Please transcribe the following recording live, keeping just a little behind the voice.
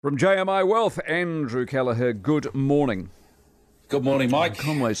From JMI Wealth, Andrew Kelleher, good morning. Good morning, Mike.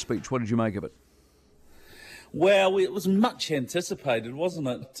 Conway's speech, what did you make of it? Well, it was much anticipated, wasn't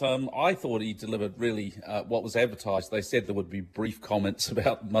it? I thought he delivered really what was advertised. They said there would be brief comments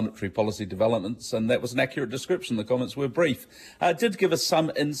about monetary policy developments, and that was an accurate description. The comments were brief. It did give us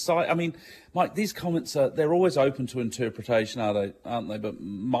some insight. I mean, Mike, these comments, they're always open to interpretation, aren't they? But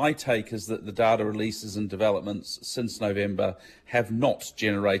my take is that the data releases and developments since November have not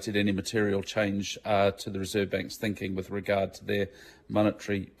generated any material change to the Reserve Bank's thinking with regard to their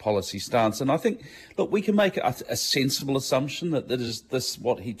monetary policy stance. And I think, look, we can make a sensible assumption that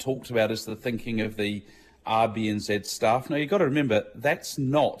what he talked about is the thinking of the RBNZ staff. Now, you've got to remember, that's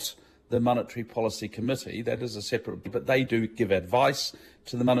not the Monetary Policy Committee. That is a separate, but they do give advice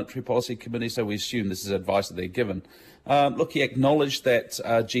to the Monetary Policy Committee, so we assume this is advice that they're given. Look, he acknowledged that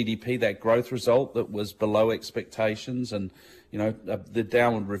GDP, that growth result that was below expectations, and the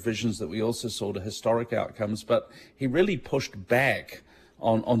downward revisions that we also saw to historic outcomes, but he really pushed back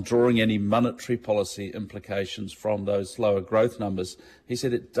on drawing any monetary policy implications from those lower growth numbers. He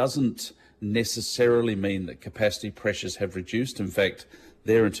said it doesn't necessarily mean that capacity pressures have reduced. In fact,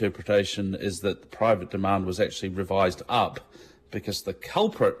 their interpretation is that the private demand was actually revised up because the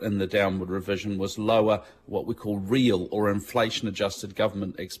culprit in the downward revision was lower, what we call real or inflation-adjusted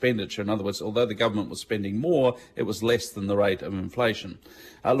government expenditure. In other words, although the government was spending more, it was less than the rate of inflation.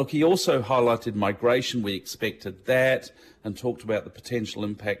 Look, he also highlighted migration. We expected that, and talked about the potential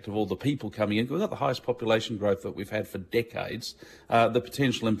impact of all the people coming in. We've got the highest population growth that we've had for decades, the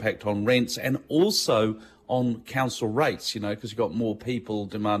potential impact on rents, and also on council rates, because you've got more people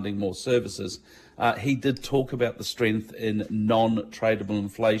demanding more services. He did talk about the strength in non-tradable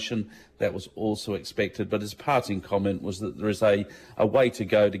inflation. That was also expected, but his parting comment was that there is a way to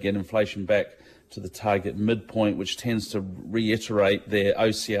go to get inflation back to the target midpoint, which tends to reiterate their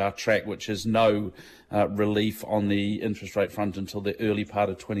OCR track, which is no relief on the interest rate front until the early part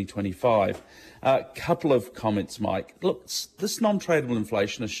of 2025. A couple of comments, Mike. Look, this non-tradable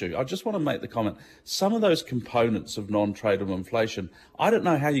inflation issue, I just want to make the comment, some of those components of non-tradable inflation, I don't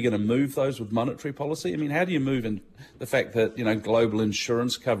know how you're going to move those with monetary policy. I mean, how do you move in the fact that, global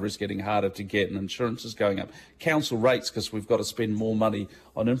insurance cover is getting harder to get and insurance is going up? Council rates, because we've got to spend more money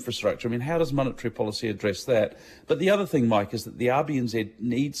on infrastructure. I mean, how does monetary policy address that? But the other thing, Mike, is that the RBNZ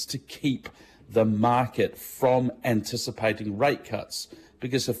needs to keep the market from anticipating rate cuts,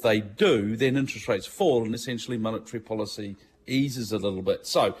 because if they do, then interest rates fall and essentially monetary policy eases a little bit.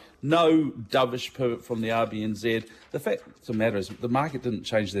 So no dovish pivot from the RBNZ. The fact of the matter is the market didn't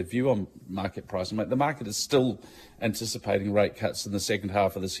change their view on market pricing. The market is still anticipating rate cuts in the second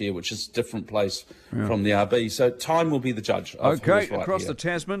half of this year, which is a different place from the RB. So time will be the judge. Okay, across the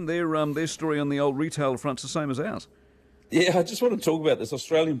Tasman, their story on the old retail front's the same as ours. Yeah, I just want to talk about this.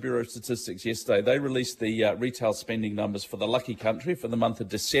 Australian Bureau of Statistics yesterday, they released the retail spending numbers for the lucky country for the month of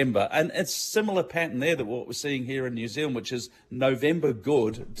December. And it's a similar pattern there to what we're seeing here in New Zealand, which is November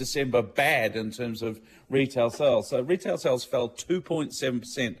good, December bad in terms of retail sales. So retail sales fell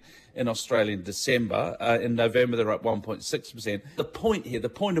 2.7% in Australia in December. In November, they're up 1.6%. The point here, the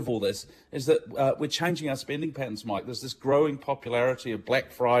point of all this, is that we're changing our spending patterns, Mike. There's this growing popularity of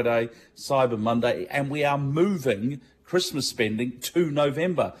Black Friday, Cyber Monday, and we are moving Christmas spending to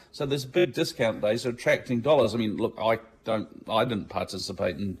November. So there's big discount days attracting dollars. I mean, look, I didn't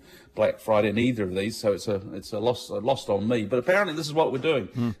participate in Black Friday in either of these, so it's a lost on me. But apparently this is what we're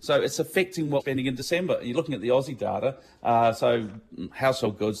doing. So it's affecting what's spending in December. You're looking at the Aussie data, so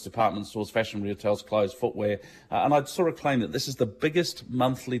household goods, department stores, fashion retails, clothes, footwear, and I'd sort of claim that this is the biggest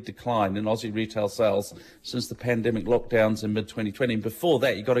monthly decline in Aussie retail sales since the pandemic lockdowns in mid-2020. And before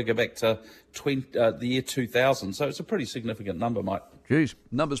that, you've got to go back to the year 2000. So it's a pretty significant number, Mike. Geez.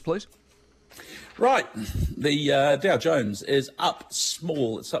 Numbers, please. Right, the Dow Jones is up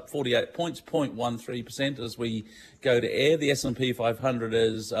small. It's up 48 points, 0.13% as we go to air. The S&P 500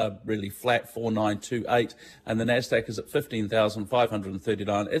 is really flat, 4928, and the Nasdaq is at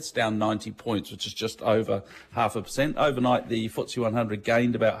 15,539. It's down 90 points, which is just over 0.5%. Overnight, the FTSE 100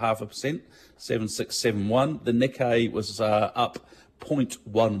 gained about 0.5%, 7671. The Nikkei was up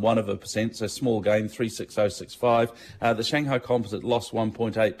 0.11%, so small gain, 36065. The Shanghai Composite lost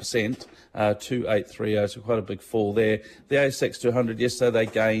 1.8%, 2830, so quite a big fall there. The ASX 200 yesterday, they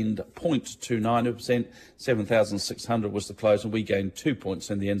gained 0.29%, 7,600 was the close, and we gained 2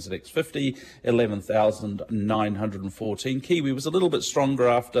 points in the NZX 50, 11,914. Kiwi was a little bit stronger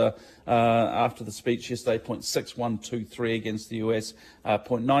after the speech yesterday, 0.6123 against the US,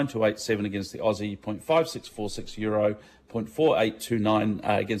 0.9287 against the Aussie, 0.5646 euro, 0.4829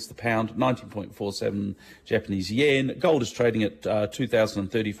 against the pound, 19.47 Japanese yen. Gold is trading at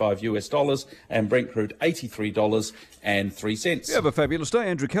 $2,035 and Brent crude $83.03. You have a fabulous day.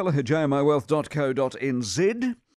 Andrew Kelleher, jmiwealth.co.nz.